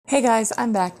Hey guys,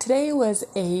 I'm back. Today was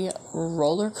a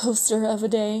roller coaster of a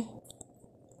day.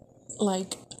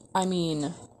 Like, I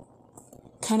mean,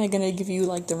 kind of gonna give you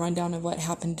like the rundown of what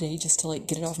happened today just to like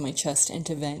get it off my chest and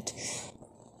to vent.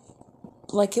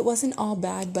 Like, it wasn't all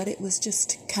bad, but it was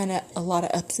just kind of a lot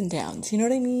of ups and downs. You know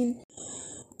what I mean?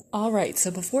 Alright,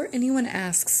 so before anyone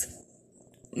asks,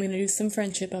 I'm gonna do some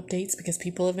friendship updates because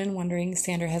people have been wondering.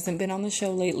 Sandra hasn't been on the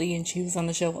show lately, and she was on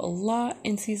the show a lot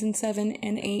in season 7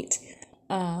 and 8.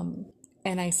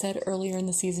 And I said earlier in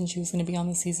the season she was going to be on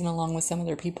the season along with some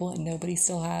other people, and nobody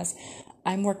still has.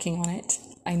 I'm working on it.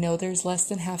 I know there's less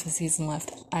than half a season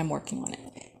left. I'm working on it.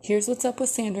 Here's what's up with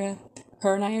Sandra.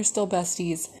 Her and I are still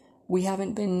besties. We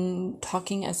haven't been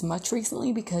talking as much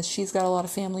recently because she's got a lot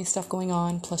of family stuff going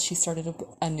on. Plus, she started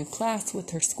a new class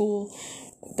with her school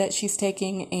that she's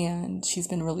taking, and she's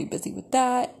been really busy with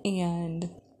that. And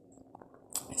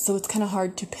so it's kind of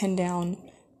hard to pin down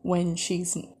when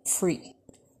she's free.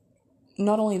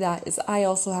 Not only that, is I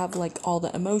also have like all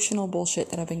the emotional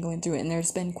bullshit that I've been going through, and there's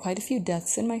been quite a few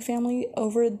deaths in my family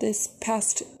over this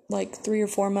past like 3 or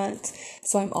 4 months,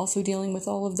 so I'm also dealing with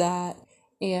all of that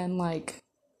and like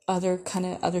other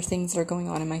things that are going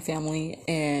on in my family,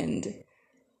 and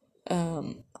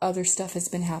other stuff has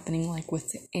been happening like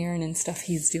with Aaron and stuff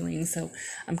he's doing, so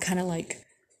I'm kind of like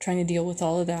trying to deal with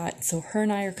all of that. So her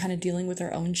and I are kind of dealing with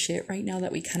our own shit right now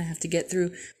that we kind of have to get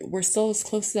through, but we're still as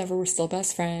close as ever. We're still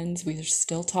best friends. We're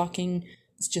still talking.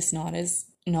 It's just not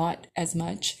as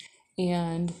much.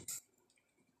 And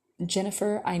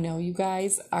Jennifer, I know you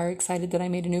guys are excited that I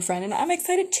made a new friend, and I'm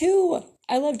excited too.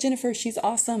 I love Jennifer. She's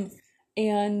awesome.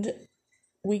 And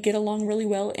we get along really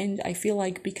well, and I feel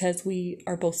like because we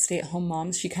are both stay-at-home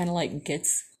moms, she kind of like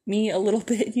gets me a little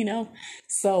bit, you know?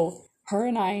 So her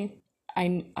and I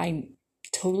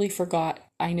totally forgot.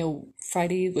 I know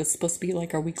Friday was supposed to be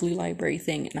like our weekly library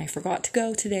thing, and I forgot to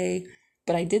go today,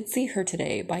 but I did see her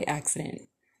today by accident,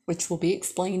 which will be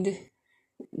explained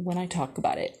when I talk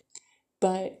about it.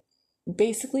 But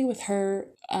basically with her,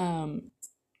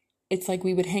 it's like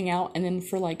we would hang out, and then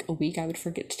for like a week I would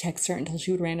forget to text her until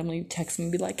she would randomly text me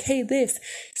and be like, hey, this.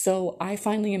 So I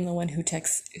finally am the one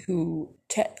who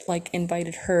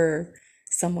invited her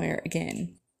somewhere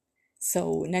again.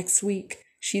 So next week,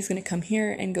 she's going to come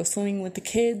here and go swimming with the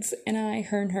kids, and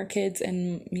her and her kids,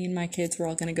 and me and my kids, we're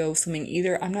all going to go swimming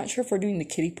either. I'm not sure if we're doing the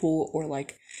kiddie pool or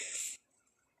like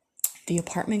the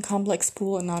apartment complex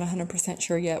pool. I'm not 100%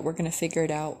 sure yet. We're going to figure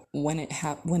it out when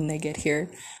they get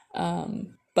here.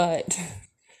 But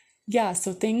yeah,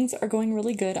 so things are going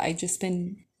really good. I just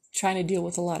been trying to deal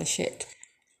with a lot of shit.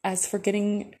 As for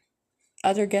getting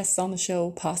other guests on the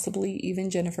show, possibly even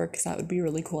Jennifer, because that would be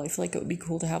really cool. I feel like it would be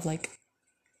cool to have like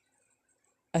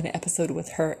an episode with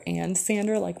her and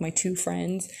Sandra, like my two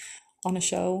friends, on a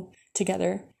show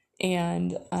together.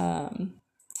 And I'm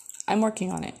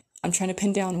working on it. I'm trying to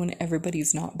pin down when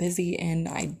everybody's not busy, and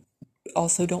I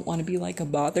also don't want to be like a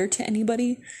bother to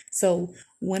anybody. So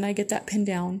when I get that pinned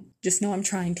down, just know I'm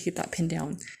trying to get that pinned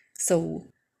down. So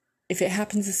if it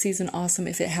happens this season, awesome.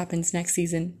 If it happens next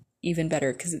season, even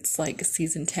better, because it's like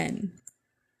season 10.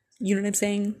 You know what I'm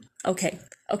saying? Okay,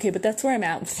 but that's where I'm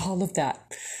at with all of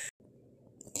that.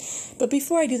 But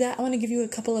before I do that, I want to give you a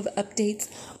couple of updates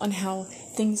on how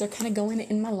things are kind of going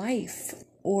in my life,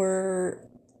 or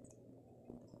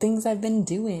things I've been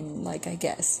doing, like, I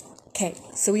guess. Okay,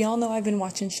 so we all know I've been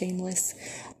watching Shameless.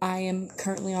 I am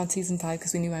currently on season 5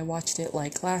 because we knew I watched it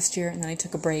like last year, and then I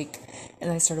took a break, and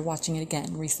then I started watching it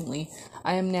again recently.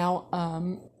 I am now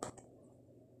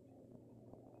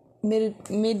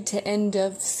mid to end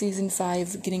of season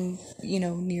 5, getting,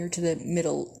 near to the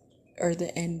middle or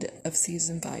the end of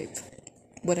season 5.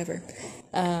 Whatever.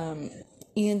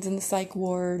 Ian's in the psych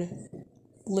ward.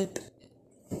 Lip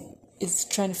is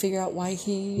trying to figure out why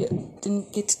he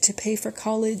didn't get to pay for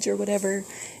college or whatever.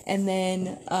 And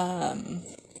then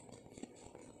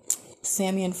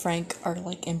Sammy and Frank are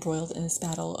like embroiled in this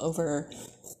battle over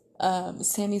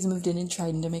Sammy's moved in and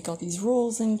tried to make all these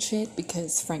rules and shit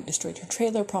because Frank destroyed her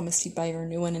trailer, promised he'd buy her a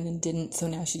new one, and then didn't. So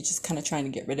now she's just kind of trying to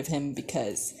get rid of him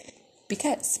because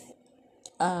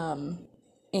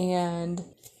and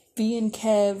V and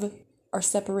Kev are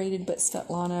separated, but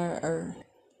Svetlana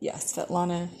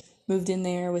moved in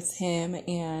there with him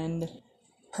and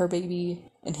her baby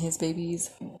and his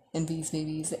babies and V's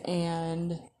babies,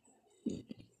 and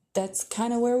that's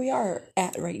kind of where we are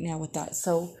at right now with that.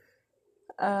 So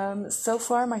so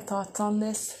far my thoughts on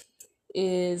this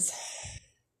is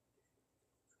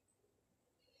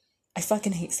I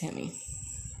fucking hate Sammy.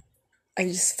 I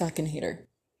just fucking hate her.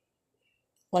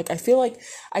 Like, I feel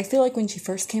like when she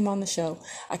first came on the show,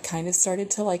 I kind of started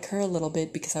to like her a little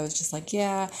bit because I was just like,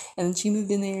 yeah. And then she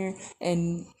moved in there,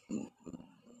 and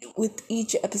with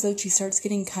each episode, she starts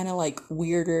getting kind of like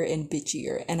weirder and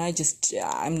bitchier. And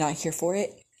I'm not here for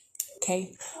it.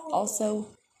 Okay.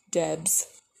 Also, Debs,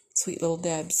 sweet little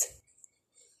Debs.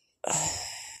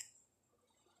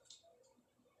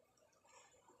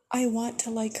 I want to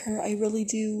like her. I really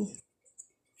do.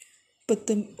 But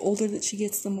the older that she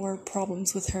gets, the more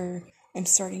problems with her I'm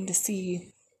starting to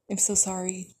see. I'm so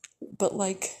sorry. But,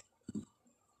 like,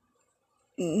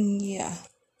 yeah.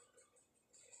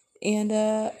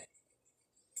 And,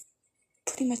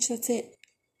 pretty much that's it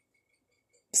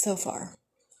so far.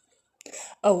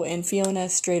 Oh, and Fiona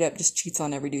straight up just cheats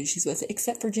on every dude she's with,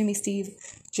 except for Jimmy Steve,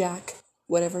 Jack,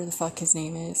 whatever the fuck his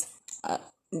name is.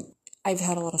 I've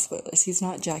had a lot of spoilers. He's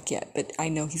not Jack yet, but I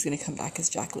know he's gonna come back as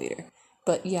Jack later.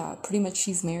 But yeah, pretty much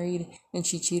she's married, and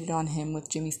she cheated on him with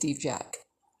Jimmy Steve Jack.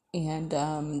 And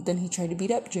then he tried to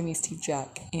beat up Jimmy Steve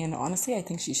Jack, and honestly, I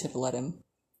think she should have let him.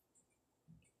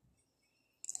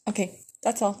 Okay,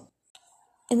 that's all.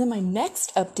 And then my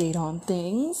next update on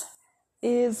things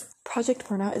is Project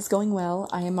Burnout is going well.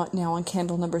 I am now on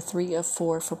candle number 3 of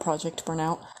 4 for Project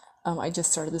Burnout. I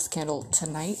just started this candle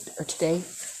tonight, or today.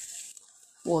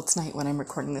 Well, it's night when I'm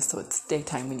recording this, so it's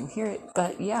daytime when you hear it.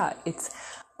 But yeah, it's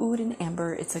oud and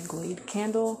amber. It's a Glade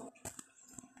candle.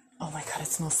 Oh my god, it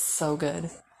smells so good.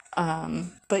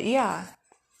 But yeah,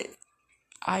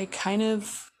 I kind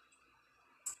of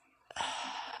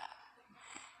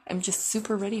am just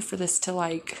super ready for this to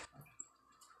like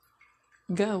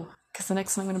go. Because the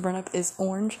next one I'm going to burn up is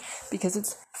orange, because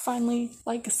it's finally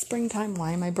like springtime.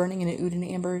 Why am I burning an oud and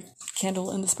amber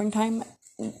candle in the springtime?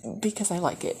 Because I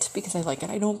like it.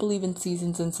 I don't believe in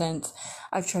seasons and scents.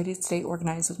 I've tried to stay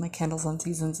organized with my candles on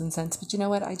seasons and scents, but you know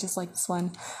what? I just like this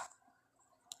one.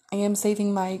 I am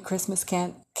saving my Christmas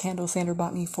candle Sandra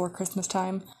bought me for Christmas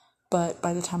time, but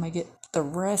by the time I get the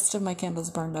rest of my candles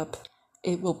burned up,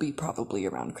 it will be probably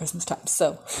around Christmas time.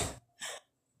 So,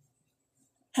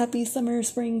 happy summer,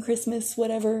 spring, Christmas,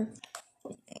 whatever.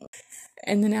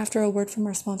 And then after a word from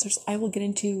our sponsors, I will get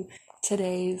into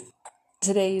today's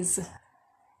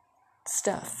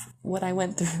stuff, what I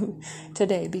went through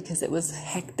today, because it was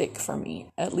hectic for me,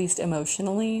 at least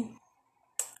emotionally.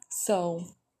 So,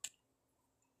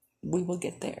 we will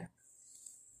get there.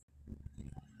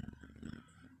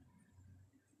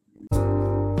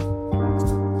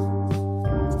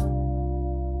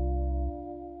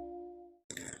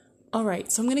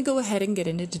 Alright, so I'm going to go ahead and get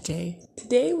into today.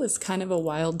 Today was kind of a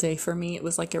wild day for me. It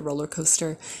was like a roller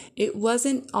coaster. It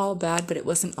wasn't all bad, but it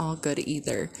wasn't all good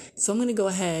either. So I'm going to go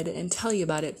ahead and tell you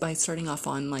about it by starting off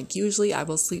on, like, usually I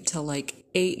will sleep till like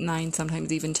 8, 9,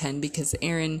 sometimes even 10, because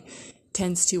Aaron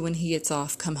tends to, when he gets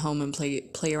off, come home and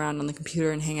play around on the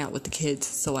computer and hang out with the kids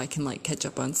so I can like catch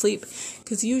up on sleep.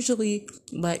 Because usually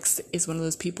Lex is one of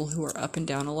those people who are up and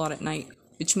down a lot at night,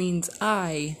 which means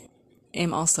I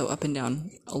am also up and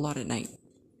down a lot at night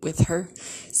with her.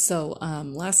 So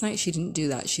last night she didn't do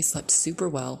that. She slept super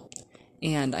well,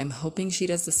 and I'm hoping she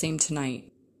does the same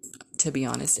tonight, to be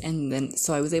honest. And then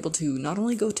so I was able to not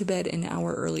only go to bed an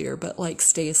hour earlier, but like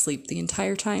stay asleep the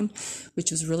entire time, which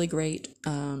was really great.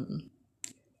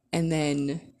 And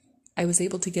then I was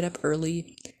able to get up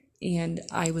early, and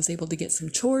I was able to get some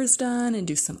chores done and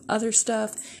do some other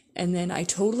stuff. And then I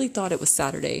totally thought it was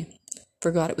Saturday.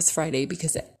 Forgot it was Friday,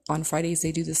 because on Fridays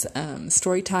they do this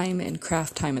story time and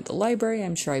craft time at the library.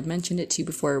 I'm sure I've mentioned it to you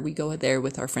before. We go there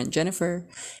with our friend Jennifer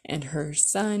and her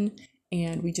son,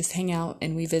 and we just hang out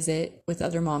and we visit with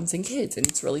other moms and kids, and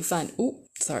it's really fun. Oh,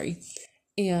 sorry.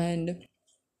 And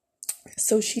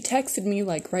so she texted me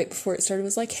like right before it started,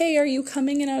 was like, hey, are you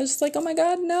coming? And I was just like, oh my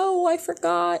god, no, I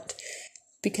forgot.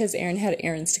 Because Aaron had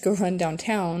errands to go run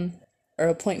downtown, or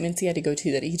appointments he had to go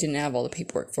to that he didn't have all the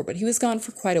paperwork for, but he was gone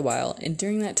for quite a while. And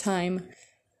during that time,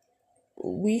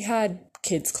 we had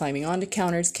kids climbing onto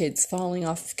counters, kids falling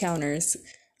off of counters.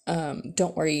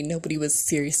 Don't worry, nobody was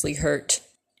seriously hurt.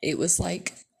 It was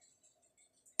like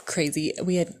crazy.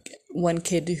 We had one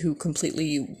kid who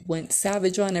completely went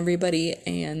savage on everybody,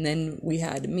 and then we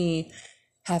had me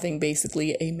having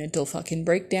basically a mental fucking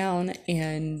breakdown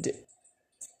and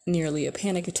nearly a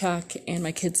panic attack, and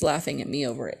my kids laughing at me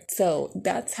over it. So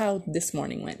that's how this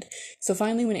morning went. So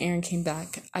finally, when Aaron came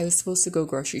back, I was supposed to go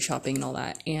grocery shopping and all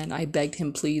that, and I begged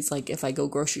him, please, like, if I go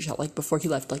grocery shop, like, before he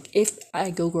left, like, if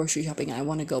I go grocery shopping, I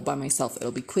want to go by myself.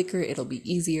 It'll be quicker, it'll be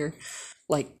easier.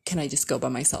 Like, can I just go by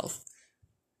myself?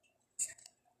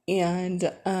 And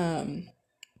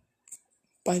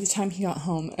by the time he got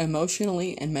home,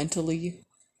 emotionally and mentally,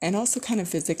 And also kind of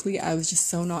physically, I was just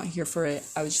so not here for it.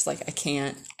 I was just like, I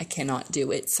cannot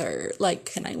do it, sir. Like,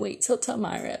 can I wait till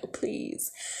tomorrow,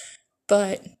 please?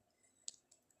 But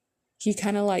he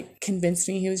kind of like convinced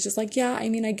me. He was just like, yeah, I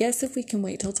mean, I guess if we can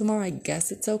wait till tomorrow, I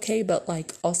guess it's okay. But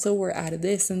like, also we're out of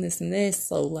this and this and this.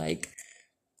 So like,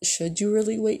 should you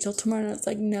really wait till tomorrow? And I was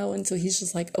like, no. And so he's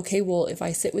just like, okay, well, if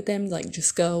I sit with them, like,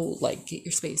 just go, like, get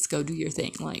your space, go do your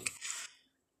thing. Like,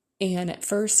 and at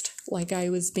first, like, I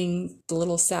was being the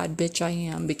little sad bitch I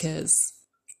am because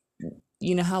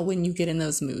you know how when you get in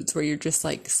those moods where you're just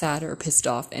like sad or pissed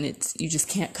off and it's, you just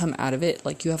can't come out of it,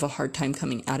 like, you have a hard time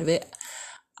coming out of it.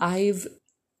 I've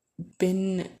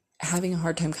been having a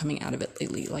hard time coming out of it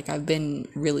lately. Like, I've been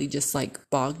really just like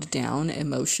bogged down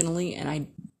emotionally, and I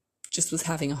just was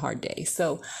having a hard day.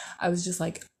 So I was just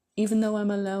like, even though I'm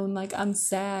alone, like, I'm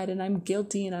sad and I'm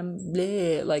guilty and I'm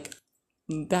bleh, like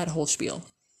that whole spiel.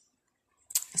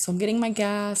 So I'm getting my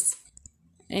gas,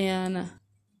 and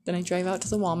then I drive out to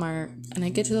the Walmart, and I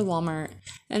get to the Walmart,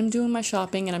 and I'm doing my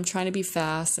shopping, and I'm trying to be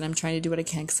fast, and I'm trying to do what I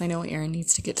can because I know Aaron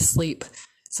needs to get to sleep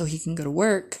so he can go to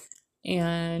work.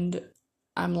 And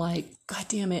I'm like, God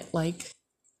damn it, like,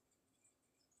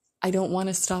 I don't want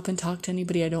to stop and talk to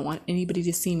anybody. I don't want anybody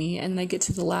to see me. And I get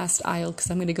to the last aisle because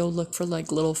I'm going to go look for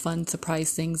like little fun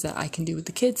surprise things that I can do with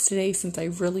the kids today, since I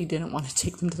really didn't want to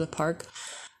take them to the park.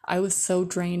 I was so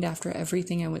drained after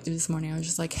everything I went through this morning. I was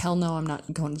just like, hell no, I'm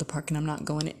not going to the park, and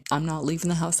I'm not leaving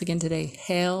the house again today.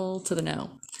 Hell to the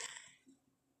no.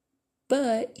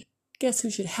 But guess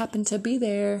who should happen to be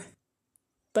there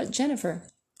but Jennifer?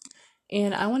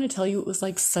 And I want to tell you, it was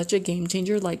like such a game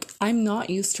changer. Like, I'm not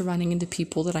used to running into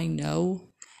people that I know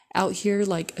out here.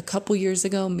 Like, a couple years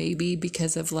ago, maybe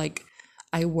because of like,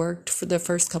 I worked for the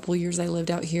first couple years I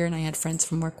lived out here and I had friends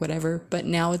from work, whatever. But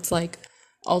now it's like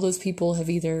all those people have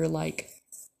either like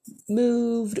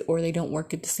moved, or they don't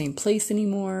work at the same place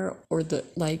anymore, or the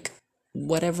like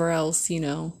whatever else, you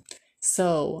know.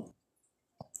 So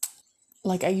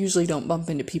like, I usually don't bump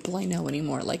into people I know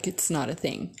anymore. Like, it's not a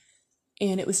thing.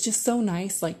 And it was just so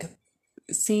nice, like,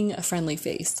 seeing a friendly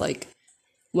face, like,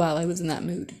 while I was in that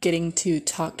mood, getting to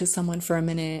talk to someone for a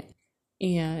minute,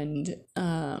 and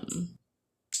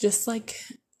just like,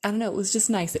 I don't know, it was just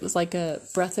nice. It was like a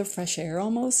breath of fresh air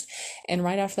almost. And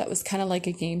right after that was kind of like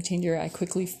a game changer. I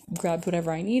quickly grabbed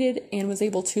whatever I needed and was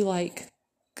able to like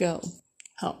go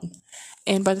home.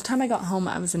 And by the time I got home,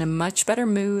 I was in a much better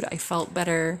mood. I felt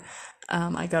better.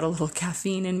 I got a little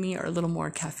caffeine in me, or a little more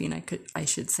caffeine, I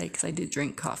should say, because I did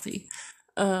drink coffee.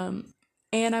 And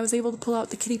I was able to pull out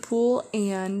the kiddie pool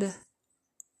and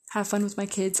have fun with my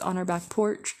kids on our back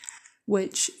porch,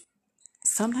 which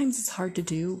sometimes it's hard to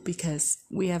do because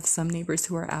we have some neighbors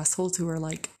who are assholes, who are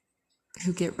like,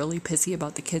 who get really pissy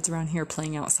about the kids around here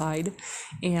playing outside.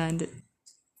 And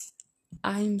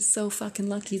I'm so fucking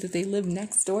lucky that they live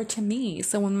next door to me.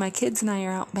 So when my kids and I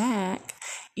are out back,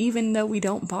 even though we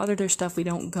don't bother their stuff, we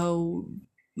don't go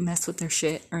mess with their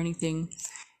shit or anything,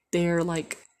 they're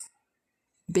like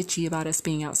bitchy about us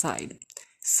being outside.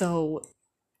 So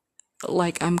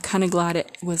like, I'm kind of glad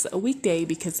it was a weekday,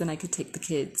 because then I could take the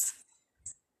kids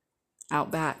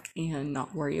out back and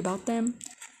not worry about them.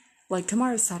 Like,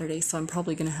 tomorrow's Saturday, so I'm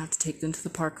probably gonna have to take them to the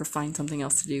park or find something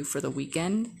else to do for the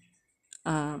weekend.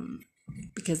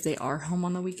 Because they are home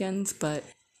on the weekends. But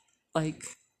like,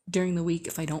 during the week,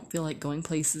 if I don't feel like going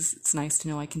places, it's nice to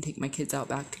know I can take my kids out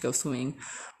back to go swimming,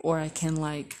 or I can,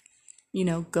 like, you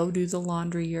know, go do the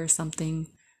laundry or something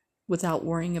without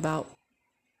worrying about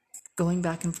going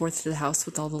back and forth to the house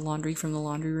with all the laundry from the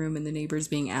laundry room and the neighbors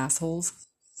being assholes.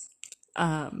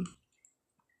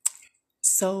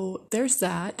 So there's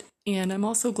that. And I'm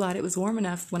also glad it was warm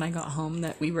enough when I got home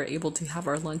that we were able to have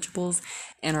our Lunchables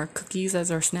and our cookies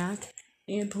as our snack,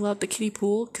 and pull out the kiddie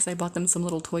pool, because I bought them some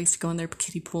little toys to go in their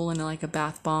kiddie pool, and like a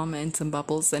bath bomb and some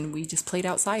bubbles, and we just played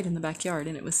outside in the backyard,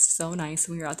 and it was so nice.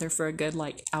 We were out there for a good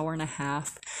like hour and a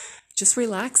half, just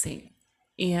relaxing.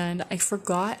 And I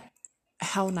forgot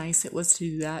how nice it was to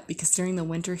do that, because during the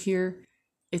winter here,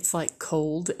 it's like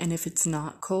cold, and if it's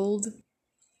not cold,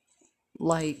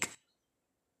 like,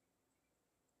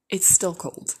 it's still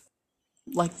cold.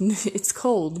 Like, it's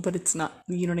cold, but it's not,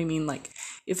 you know what I mean? Like,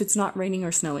 if it's not raining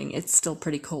or snowing, it's still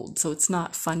pretty cold. So it's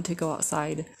not fun to go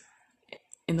outside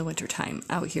in the wintertime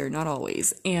out here, not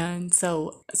always. And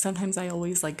so sometimes I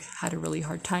always like had a really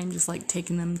hard time just like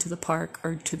taking them to the park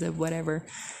or to the whatever.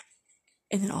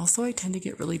 And then also I tend to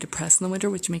get really depressed in the winter,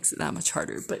 which makes it that much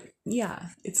harder. But yeah,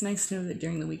 it's nice to know that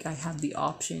during the week I have the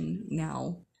option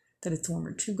now that it's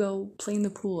warmer to go play in the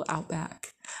pool out back.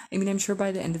 I mean, I'm sure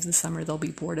by the end of the summer they'll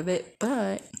be bored of it,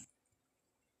 but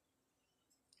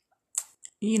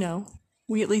you know,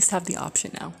 we at least have the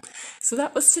option now. So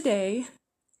that was today.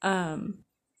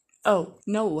 Oh,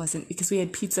 no, it wasn't, because we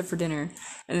had pizza for dinner,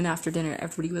 and then after dinner,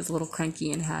 everybody was a little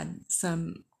cranky and had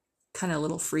some kind of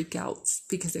little freak outs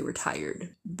because they were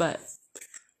tired. But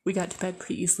we got to bed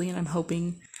pretty easily, and I'm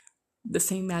hoping the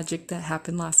same magic that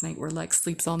happened last night where Lex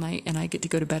sleeps all night and I get to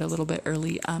go to bed a little bit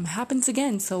early happens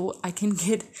again, so I can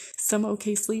get some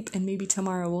okay sleep, and maybe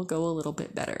tomorrow will go a little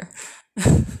bit better.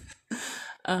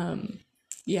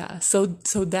 Yeah, so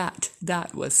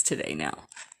that was today now.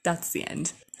 That's the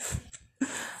end.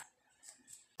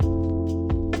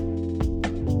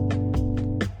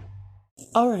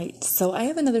 All right, so I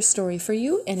have another story for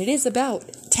you, and it is about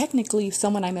technically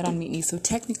someone I met on Meet Me, so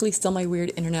technically still my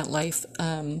weird internet life.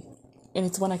 And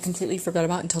it's one I completely forgot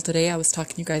about until today. I was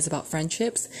talking to you guys about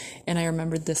friendships, and I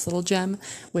remembered this little gem,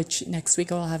 which next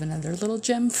week I'll have another little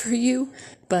gem for you.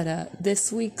 But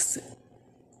this week's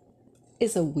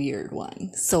is a weird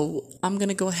one, so I'm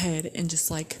gonna go ahead and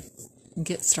just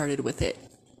get started with it.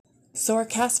 So our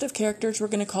cast of characters, we're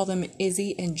going to call them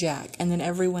Izzy and Jack, and then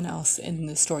everyone else in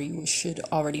the story you should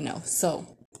already know.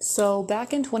 So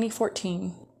back in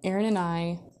 2014, Aaron and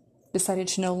I decided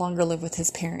to no longer live with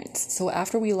his parents. So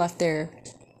after we left there,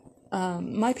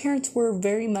 my parents were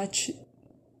very much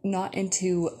not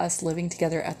into us living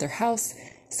together at their house,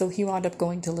 so he wound up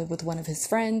going to live with one of his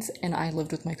friends, and I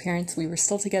lived with my parents. We were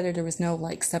still together. There was no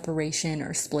separation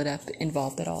or split up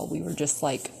involved at all. We were just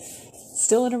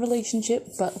still in a relationship,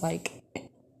 but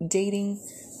dating,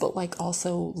 but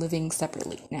also living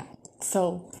separately now.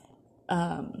 So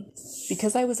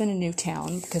because I was in a new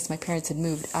town, because my parents had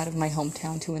moved out of my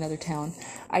hometown to another town,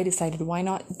 I decided why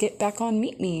not get back on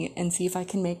Meet Me and see if I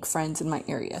can make friends in my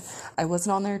area. I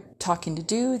wasn't on there talking to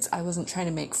dudes. I wasn't trying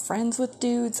to make friends with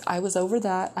dudes. I was over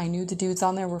that. I knew the dudes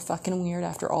on there were fucking weird.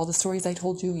 After all the stories I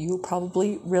told you, you'll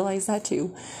probably realize that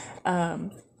too.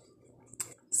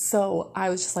 So I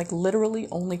was just literally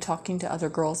only talking to other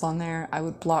girls on there. I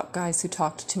would block guys who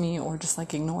talked to me or just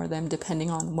ignore them depending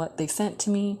on what they sent to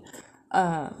me.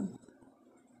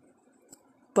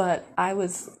 But I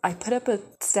put up a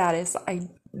status. I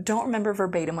don't remember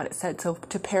verbatim what it said. So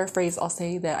to paraphrase, I'll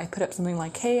say that I put up something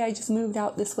like, hey, I just moved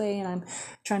out this way and I'm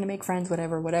trying to make friends,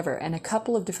 whatever. And a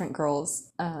couple of different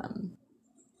girls,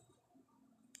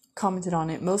 commented on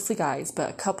it, mostly guys, but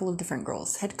a couple of different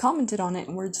girls had commented on it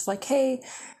and were just hey,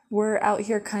 we're out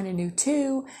here kind of new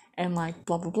too, and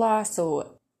blah blah blah.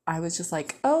 So I was just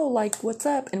oh, what's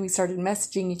up? And we started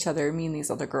messaging each other, me and these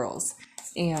other girls,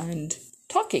 and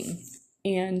talking.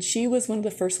 And she was one of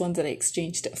the first ones that I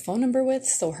exchanged a phone number with,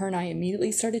 so her and I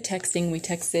immediately started texting. We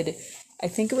texted, I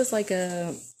think it was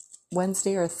a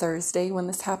Wednesday or a Thursday when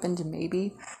this happened,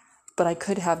 maybe, but I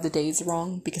could have the days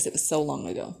wrong because it was so long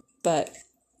ago. But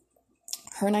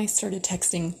her and I started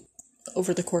texting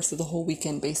over the course of the whole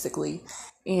weekend, basically.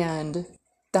 And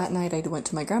that night I went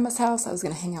to my grandma's house. I was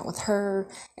going to hang out with her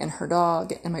and her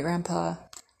dog and my grandpa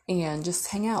and just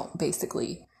hang out,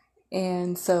 basically.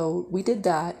 And so we did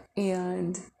that.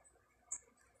 And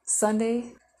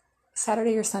Saturday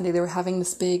or Sunday, they were having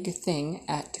this big thing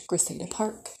at Grisada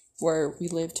Park where we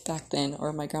lived back then,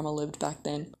 or my grandma lived back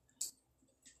then.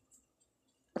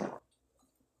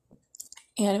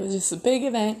 And it was just a big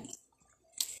event.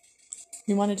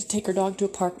 We wanted to take our dog to a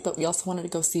park, but we also wanted to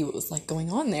go see what was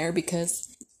going on there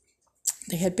because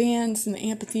they had bands in the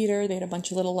amphitheater. They had a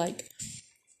bunch of little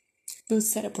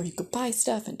booths set up where you could buy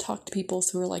stuff and talk to people.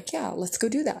 So we were yeah, let's go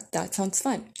do that. That sounds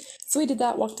fun. So we did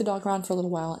that, walked the dog around for a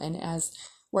little while, and as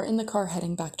we're in the car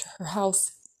heading back to her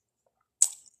house,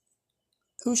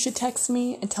 who should text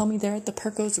me and tell me they're at the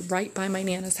Percos right by my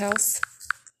Nana's house?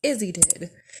 Izzy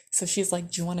did. So she's do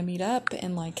you want to meet up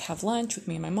and have lunch with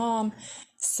me and my mom?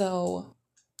 So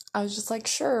I was just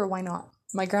sure, why not?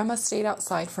 My grandma stayed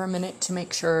outside for a minute to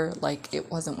make sure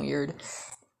it wasn't weird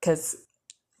because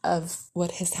of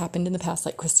what has happened in the past,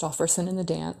 Christofferson in the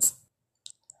dance.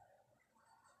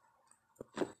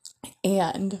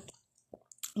 And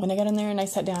when I got in there and I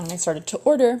sat down and I started to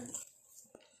order,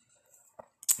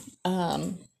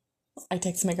 I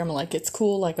texted my grandma it's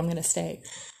cool, I'm gonna stay.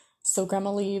 So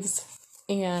grandma leaves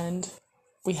and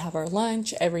we have our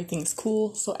lunch, everything's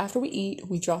cool. So after we eat,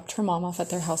 we dropped her mom off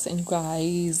at their house, and you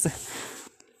guys,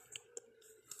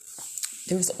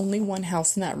 there was only one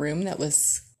house in that room that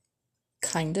was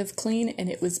kind of clean, and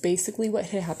it was basically what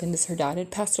had happened is her dad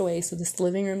had passed away. So this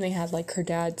living room, they had her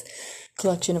dad's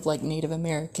collection of Native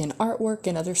American artwork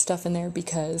and other stuff in there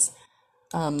because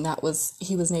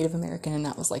he was Native American, and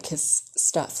that was his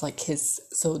stuff,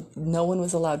 so no one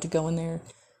was allowed to go in there.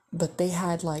 But they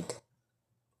had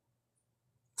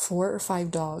 4 or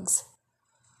 5 dogs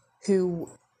who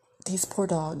these poor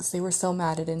dogs, they were so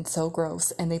matted and so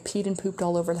gross, and they peed and pooped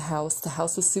all over the house. The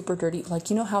house was super dirty. Like,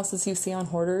 you know houses you see on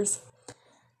Hoarders?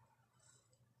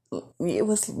 It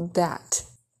was that.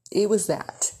 It was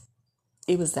that.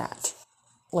 It was that.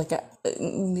 Like,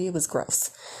 it was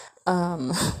gross.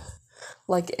 Um,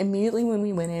 like, immediately when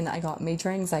we went in, I got major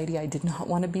anxiety. I did not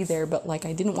want to be there, but, like,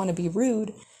 I didn't want to be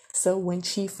rude. So when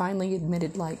she finally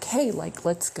admitted, like, hey, like,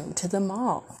 let's go to the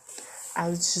mall, I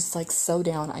was just, like, so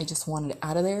down. I just wanted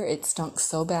out of there. It stunk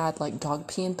so bad, like dog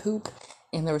pee and poop,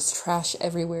 and there was trash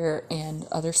everywhere and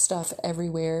other stuff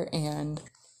everywhere, and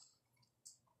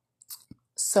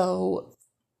so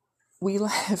we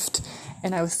left,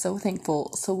 and I was so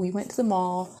thankful. So we went to the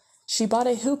mall. She bought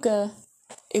a hookah.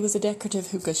 It was a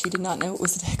decorative hookah. She did not know it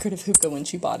was a decorative hookah when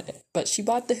she bought it, but she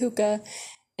bought the hookah,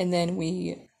 and then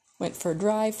we went for a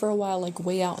drive for a while, like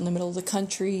way out in the middle of the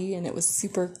country, and it was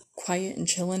super quiet and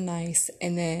chill and nice.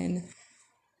 And then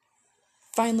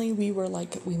finally we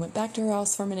went back to her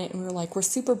house for a minute, and we were like, we're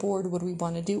super bored. What do we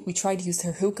want to do? We tried to use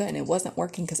her hookah, and it wasn't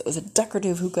working because it was a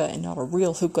decorative hookah and not a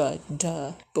real hookah.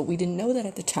 Duh. But we didn't know that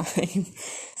at the time.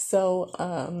 So,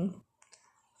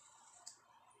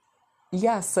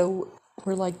 yeah, so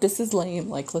we're like, this is lame.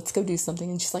 Like, let's go do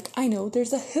something. And she's like, I know,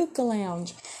 there's a hookah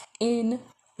lounge in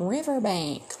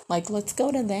Riverbank. Like, let's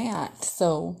go to that.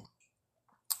 So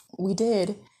we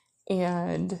did.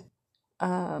 And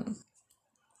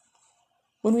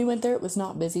when we went there, it was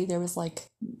not busy. There was like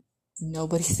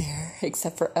nobody there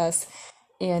except for us.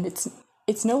 And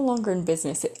it's no longer in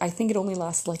business. I think it only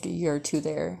lasted like a year or two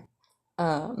there.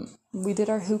 We did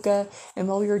our hookah, and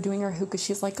while we were doing our hookah,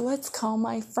 she's like, let's call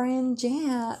my friend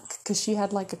Jack, because she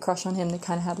had like a crush on him. They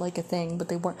kind of had like a thing, but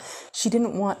she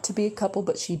didn't want to be a couple,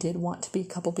 but she did want to be a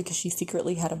couple because she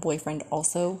secretly had a boyfriend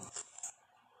also,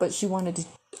 but she wanted to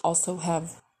also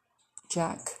have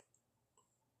Jack.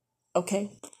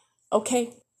 Okay,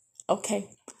 okay, okay,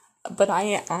 but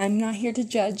I'm not here to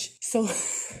judge, so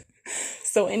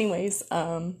so anyways,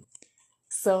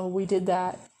 so we did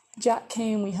that. Jack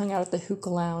came, we hung out at the hookah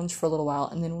lounge for a little while,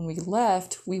 and then when we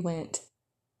left, we went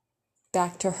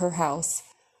back to her house,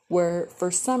 where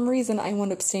for some reason I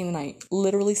wound up staying the night.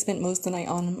 Literally spent most of the night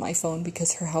on my phone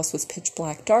because her house was pitch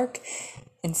black dark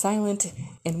and silent,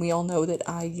 and we all know that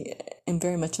I am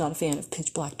very much not a fan of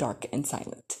pitch black dark and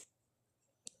silent,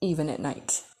 even at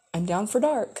night. I'm down for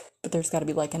dark, but there's got to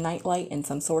be like a night light and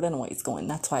some sort of noise going.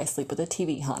 That's why I sleep with a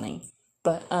TV, honey.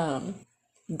 But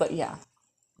yeah.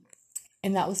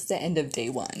 And that was the end of day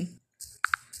 1.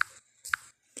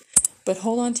 But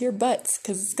hold on to your butts,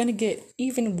 because it's going to get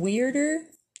even weirder.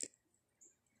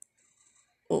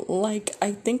 Like,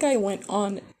 I think I went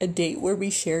on a date where we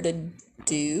shared a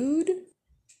dude.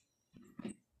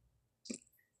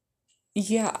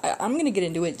 Yeah, I'm going to get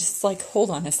into it. Just, like,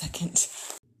 hold on a second.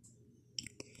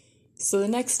 So the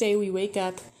next day we wake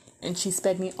up, and she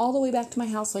sped me all the way back to my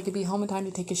house so I could be home in time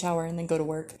to take a shower and then go to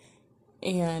work.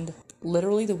 And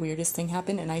literally the weirdest thing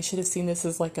happened, and I should have seen this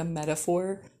as like a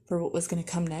metaphor for what was going to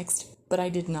come next, but I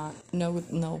did not.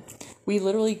 No. We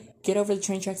literally get over the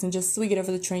train tracks, and just as we get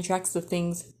over the train tracks, the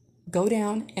things go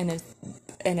down, and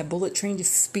a bullet train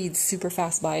just speeds super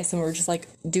fast by us, and we're just like,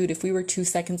 dude, if we were 2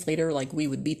 seconds later, like, we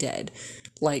would be dead.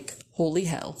 Like, holy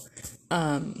hell.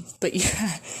 But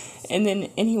yeah, and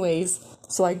then anyways,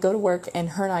 so I go to work, and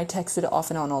her and I texted off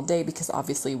and on all day, because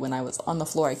obviously when I was on the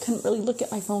floor, I couldn't really look at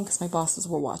my phone because my bosses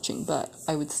were watching, but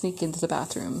I would sneak into the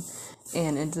bathroom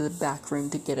and into the back room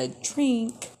to get a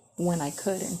drink when I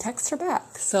could and text her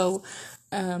back. So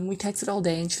we texted all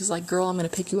day, and she was like, girl, I'm going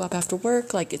to pick you up after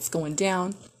work. Like, it's going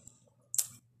down.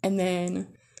 And then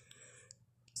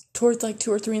towards like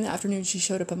 2 or 3 in the afternoon, she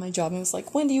showed up at my job and was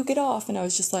like, when do you get off? And I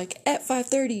was just like, at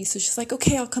 5:30. So she's like,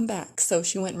 okay, I'll come back. So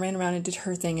she went and ran around and did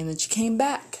her thing, and then she came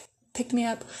back, picked me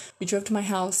up. We drove to my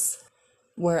house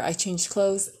where I changed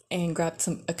clothes and grabbed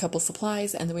a couple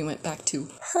supplies, and then we went back to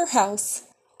her house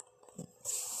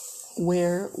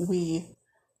where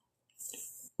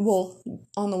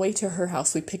on the way to her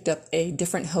house, we picked up a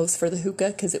different hose for the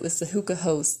hookah, because it was the hookah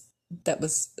hose that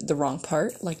was the wrong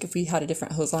part. Like, if we had a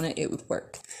different hose on it, it would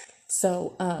work.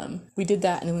 So we did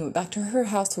that, and then we went back to her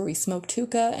house where we smoked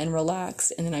hookah and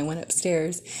relaxed, and then I went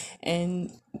upstairs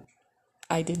and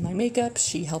I did my makeup.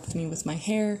 She helped me with my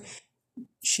hair.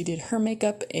 She did her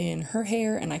makeup and her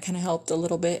hair, and I kind of helped a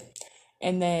little bit.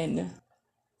 And then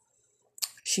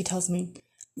she tells me,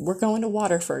 we're going to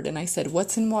Waterford. And I said,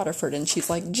 what's in Waterford? And she's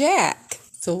like, Jack.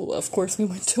 So, of course, we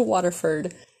went to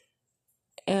Waterford.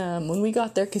 When we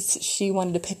got there, because she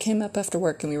wanted to pick him up after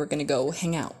work, and we were going to go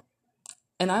hang out.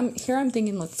 And I'm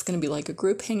thinking, like, it's going to be like a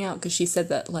group hangout, because she said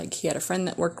that, like, he had a friend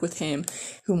that worked with him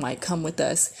who might come with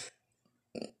us.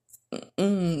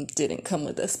 didn't come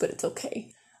with us, but it's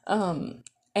okay. And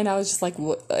I was just like,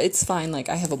 it's fine. Like,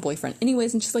 I have a boyfriend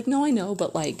anyways. And she's like, no, I know,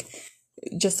 but like,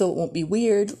 just so it won't be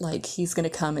weird, like, he's going to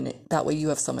come and that way you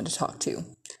have someone to talk to.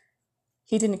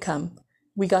 He didn't come.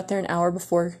 We got there an hour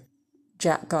before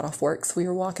Jack got off work. So we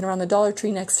were walking around the Dollar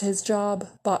Tree next to his job,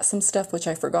 bought some stuff, which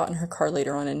I forgot in her car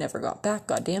later on and never got back.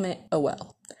 God damn it. Oh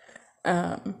well.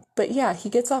 But yeah, he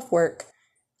gets off work.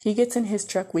 He gets in his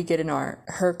truck. We get in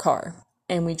her car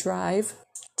and we drive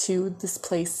to this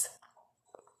place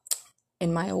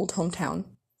in my old hometown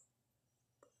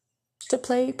to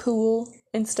play pool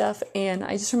and stuff. And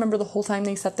I just remember the whole time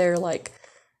they sat there, like,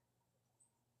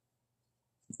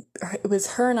 it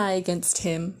was her and I against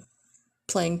him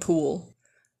playing pool.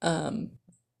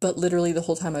 But literally the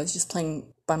whole time I was just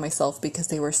playing by myself because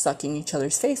they were sucking each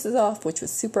other's faces off, which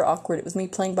was super awkward. It was me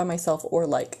playing by myself, or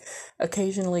like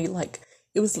occasionally, like,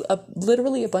 it was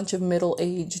literally a bunch of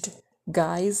middle-aged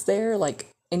guys there,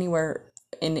 like anywhere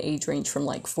in the age range from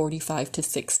like 45 to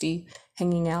 60,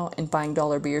 hanging out and buying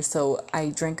dollar beers. So I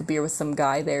drank a beer with some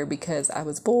guy there because I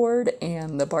was bored,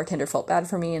 and the bartender felt bad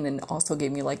for me and then also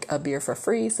gave me like a beer for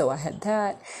free, so I had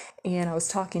that. And I was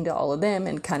talking to all of them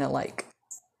and kind of like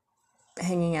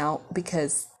hanging out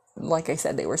because, like I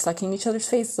said, they were sucking each other's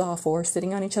faces off or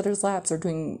sitting on each other's laps or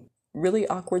doing really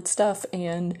awkward stuff,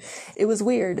 and it was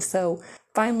weird. So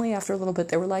finally, after a little bit,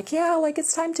 they were like, yeah, like,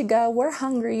 it's time to go, we're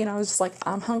hungry. And I was just like,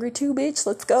 I'm hungry too, bitch,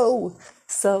 let's go.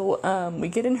 So we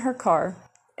get in her car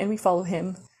and we follow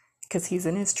him because he's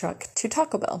in his truck to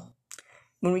Taco Bell.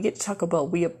 When we get to Taco Bell,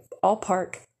 we all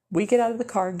park, we get out of the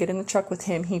car, get in the truck with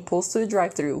him, he pulls through the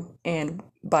drive-thru and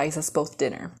buys us both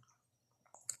dinner.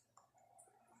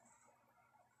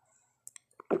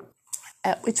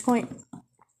 At which point,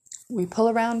 we pull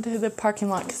around to the parking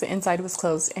lot because the inside was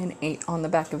closed and ate on the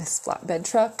back of his flatbed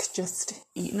truck, just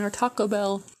eating our Taco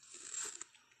Bell,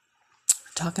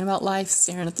 talking about life,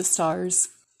 staring at the stars,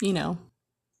 you know,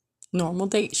 normal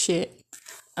date shit.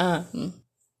 And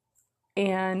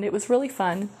it was really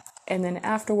fun. And then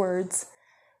afterwards,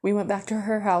 we went back to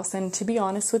her house, and to be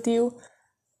honest with you,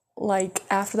 like,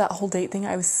 after that whole date thing,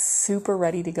 I was super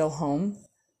ready to go home,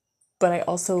 but I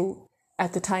also,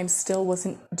 at the time, still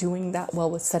wasn't doing that well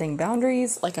with setting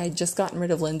boundaries. Like, I had just gotten rid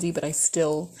of Lindsay, but I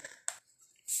still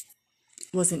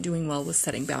wasn't doing well with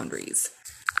setting boundaries.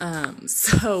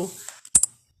 So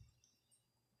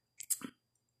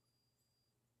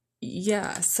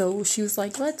yeah, so she was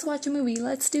like, let's watch a movie,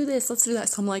 let's do this, let's do that.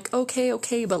 So I'm like,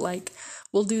 okay, but like,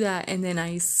 we'll do that. And then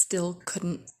I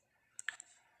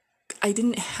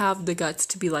didn't have the guts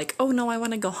to be like, oh no, I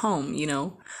want to go home, you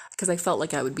know, because I felt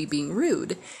like I would be being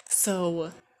rude.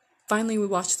 So finally we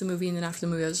watched the movie, and then after the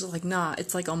movie I was just like, nah,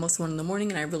 it's like almost 1 a.m.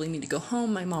 and I really need to go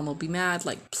home. My mom will be mad,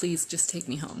 like, please just take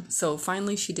me home. So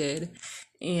finally she did,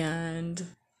 and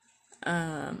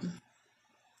I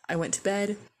went to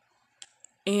bed,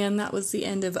 and that was the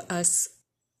end of us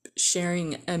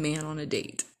sharing a man on a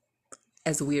date,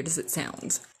 as weird as it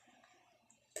sounds.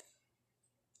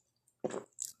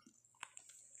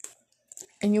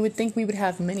 And you would think we would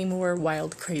have many more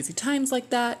wild, crazy times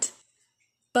like that,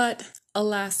 but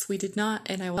alas, we did not,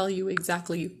 and I will tell you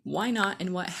exactly why not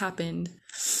and what happened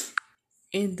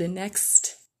in the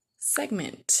next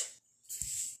segment.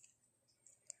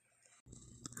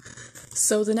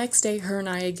 So the next day, her and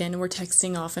I again were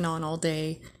texting off and on all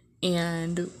day,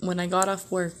 and when I got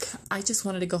off work, I just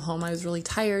wanted to go home. I was really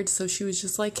tired, so she was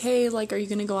just like, hey, like, are you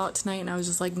gonna go out tonight? And I was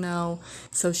just like, no.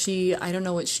 So I don't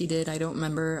know what she did, I don't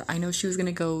remember. I know she was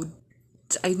gonna go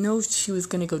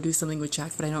do something with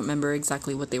Jack, but I don't remember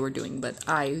exactly what they were doing. But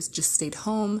I just stayed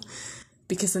home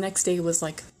because the next day was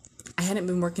like, I hadn't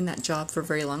been working that job for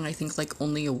very long, I think like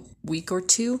only a week or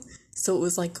two. So it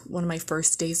was like one of my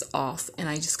first days off, and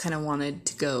I just kind of wanted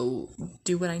to go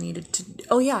do what I needed to.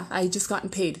 Oh yeah, I had just gotten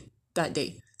paid that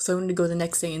day. So I wanted to go the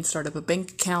next day and start up a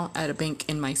bank account at a bank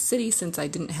in my city, since I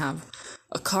didn't have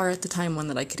a car at the time, one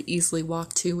that I could easily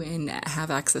walk to and have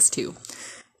access to.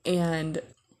 And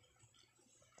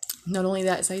not only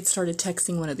that, I had started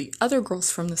texting one of the other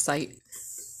girls from the site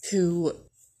who,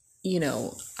 you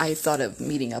know, I thought of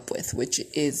meeting up with, which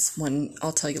is one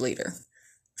I'll tell you later.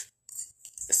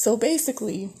 So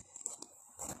basically,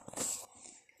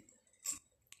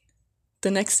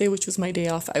 the next day, which was my day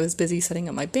off, I was busy setting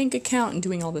up my bank account and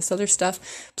doing all this other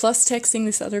stuff, plus texting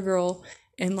this other girl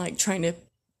and like trying to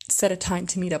set a time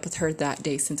to meet up with her that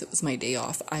day since it was my day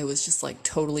off. I was just like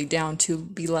totally down to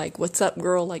be like, what's up,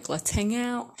 girl? Like, let's hang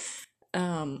out,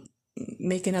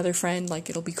 make another friend, like,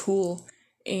 it'll be cool.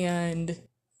 And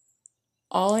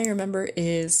all I remember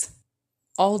is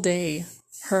all day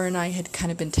her and I had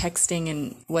kind of been texting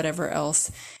and whatever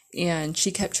else, and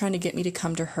she kept trying to get me to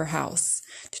come to her house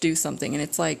to do something, and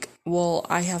it's like, well,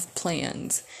 I have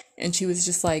plans. And she was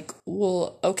just like,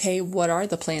 well, okay, what are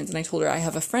the plans? And I told her, I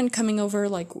have a friend coming over,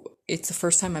 like, it's the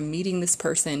first time I'm meeting this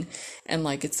person, and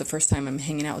like, it's the first time I'm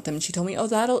hanging out with them. And she told me, oh,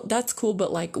 that's cool,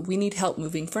 but like, we need help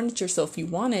moving furniture, so if you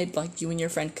wanted, like, you and your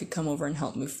friend could come over and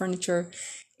help move furniture,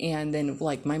 and then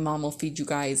like my mom will feed you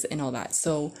guys and all that.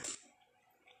 So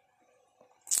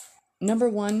number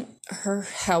one, her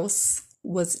house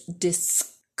was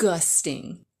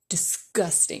disgusting.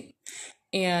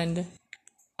 And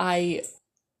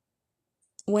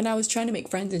when I was trying to make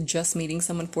friends and just meeting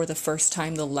someone for the first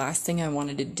time, the last thing I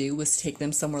wanted to do was take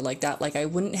them somewhere like that. Like, I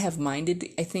wouldn't have minded,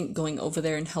 I think, going over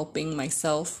there and helping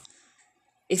myself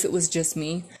if it was just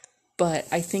me. But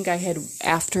I think I had,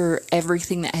 after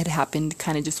everything that had happened,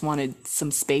 kind of just wanted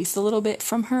some space a little bit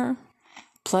from her.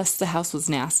 Plus, the house was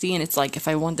nasty, and it's like, if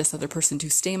I want this other person to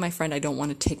stay my friend, I don't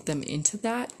want to take them into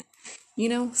that, you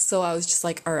know? So I was just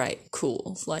like, all right,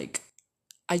 cool. Like,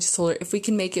 I just told her, if we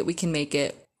can make it, we can make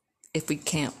it. If we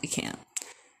can't, we can't.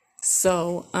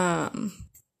 So,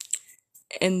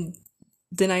 and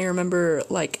then I remember,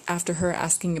 like, after her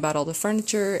asking about all the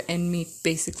furniture and me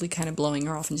basically kind of blowing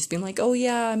her off and just being like, oh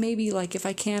yeah, maybe, like, if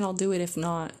I can, I'll do it. If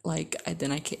not, like,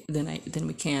 then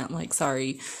we can't. Like,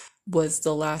 sorry, was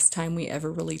the last time we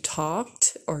ever really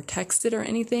talked or texted or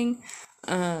anything.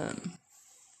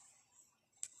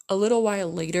 A little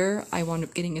while later, I wound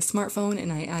up getting a smartphone and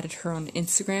I added her on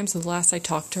Instagram. So the last I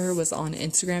talked to her was on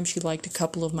Instagram. She liked a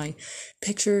couple of my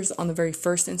pictures on the very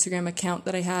first Instagram account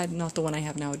that I had, not the one I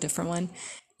have now, a different one.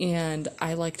 And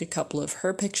I liked a couple of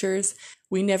her pictures.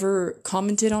 We never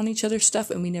commented on each other's stuff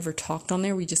and we never talked on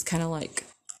there. We just kind of like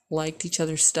liked each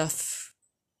other's stuff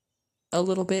a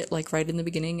little bit, like right in the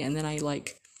beginning. And then I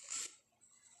like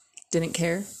didn't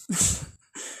care.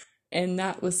 And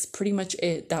that was pretty much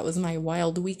it. That was my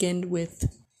wild weekend with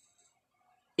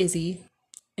Izzy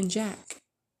and Jack.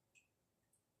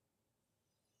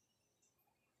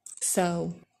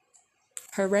 So,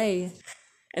 hooray.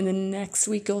 And then next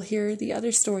week you'll hear the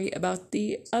other story about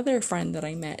the other friend that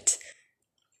I met.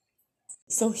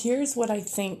 So here's what I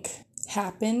think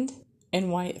happened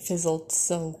and why it fizzled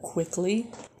so quickly.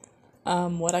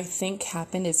 What I think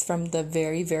happened is from the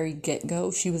very, very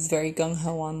get-go, she was very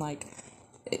gung-ho on like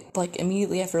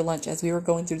immediately after lunch, as we were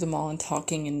going through the mall and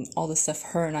talking and all this stuff,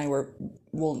 her and I were,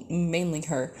 well, mainly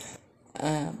her,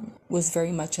 was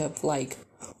very much of like,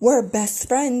 we're best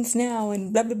friends now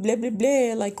and blah, blah, blah, blah,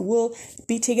 blah. Like, we'll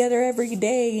be together every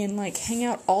day and like hang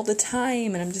out all the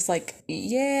time. And I'm just like,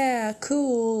 yeah,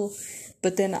 cool.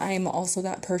 But then I'm also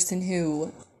that person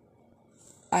who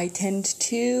I tend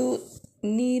to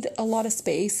need a lot of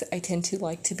space. I tend to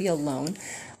like to be alone.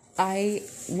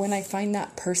 When I find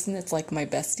that person that's like my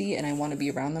bestie and I want to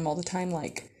be around them all the time,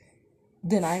 like,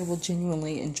 then I will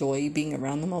genuinely enjoy being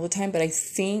around them all the time. But I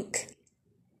think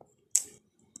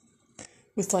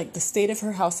with like the state of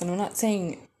her house, and I'm not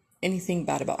saying anything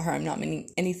bad about her, I'm not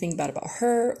meaning anything bad about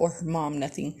her or her mom,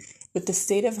 nothing. With the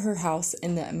state of her house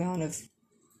and the amount of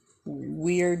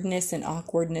weirdness and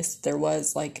awkwardness there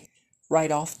was like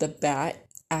right off the bat,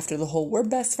 after the whole we're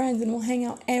best friends and we'll hang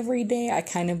out every day, I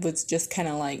kind of was just kind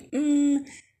of like,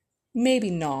 maybe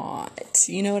not.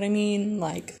 You know what I mean?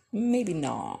 Like, maybe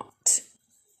not.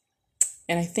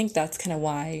 And I think that's kind of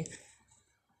why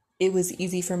it was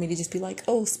easy for me to just be like,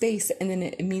 oh, space. And then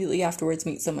immediately afterwards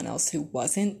meet someone else who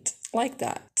wasn't like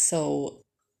that. So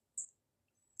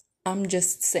I'm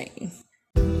just saying.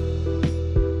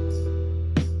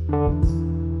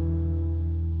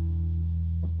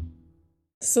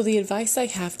 So the advice I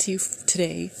have to you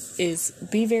today is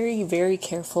be very, very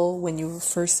careful when you're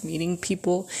first meeting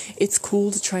people. It's cool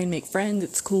to try and make friends.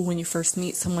 It's cool when you first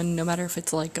meet someone, no matter if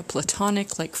it's like a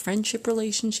platonic, like friendship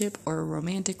relationship or a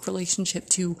romantic relationship,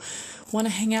 to want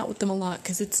to hang out with them a lot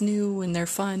because it's new and they're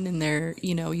fun and they're,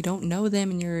 you know, you don't know them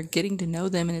and you're getting to know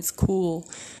them and it's cool.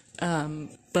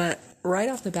 But right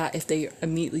off the bat, if they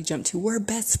immediately jump to, we're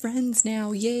best friends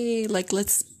now, yay, like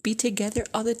let's be together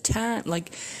all the time,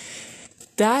 like,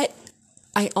 that,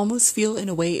 I almost feel in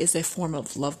a way is a form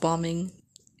of love bombing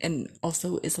and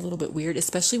also is a little bit weird,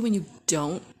 especially when you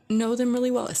don't know them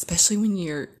really well, especially when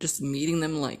you're just meeting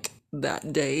them like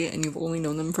that day and you've only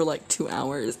known them for like 2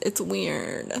 hours. It's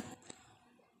weird.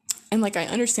 And like, I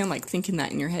understand like thinking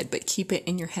that in your head, but keep it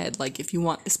in your head. Like, if you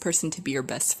want this person to be your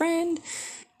best friend,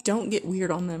 don't get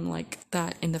weird on them like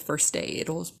that in the first day.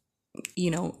 It'll, you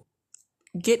know,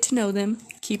 get to know them,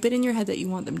 keep it in your head that you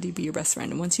want them to be your best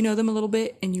friend. And once you know them a little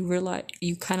bit and you realize,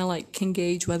 you kind of like can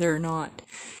gauge whether or not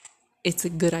it's a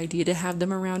good idea to have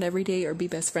them around every day or be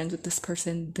best friends with this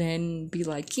person, then be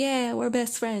like, yeah, we're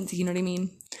best friends. You know what I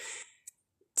mean?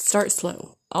 Start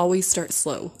slow. Always start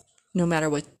slow. No matter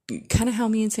what, kind of how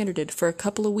me and Sandra did. For a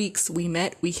couple of weeks, we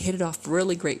met, we hit it off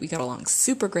really great. We got along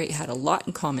super great, had a lot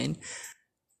in common.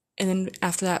 And then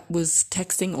after that was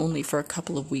texting only for a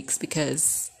couple of weeks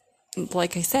because,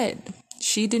 like I said,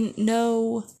 she didn't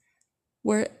know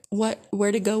where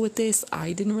to go with this.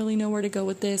 I didn't really know where to go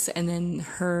with this. And then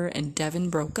her and Devin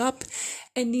broke up,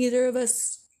 and neither of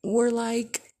us were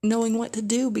like knowing what to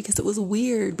do because it was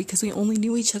weird because we only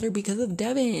knew each other because of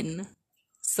Devin.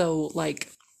 So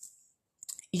like,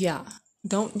 yeah,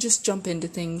 don't just jump into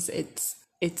things.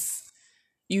 It's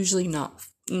usually not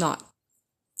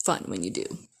fun when you do.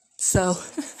 So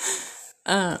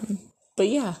but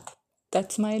yeah,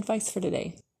 that's my advice for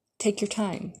today. Take your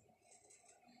time.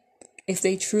 If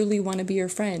they truly want to be your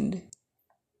friend,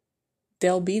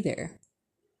 they'll be there.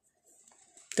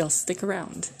 They'll stick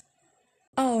around.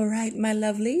 All right, my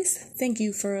lovelies. Thank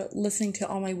you for listening to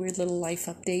all my weird little life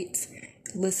updates,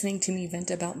 listening to me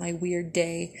vent about my weird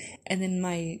day, and then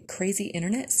my crazy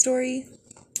internet story.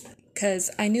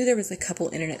 Because I knew there was a couple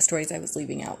internet stories I was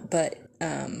leaving out, but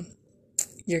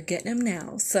you're getting them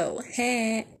now. So,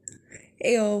 hey.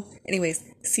 Heyo. Anyways,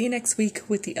 see you next week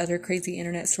with the other crazy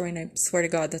internet story, and I swear to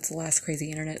God, that's the last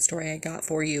crazy internet story I got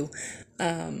for you.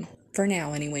 For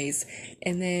now, anyways.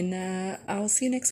 And then I'll see you next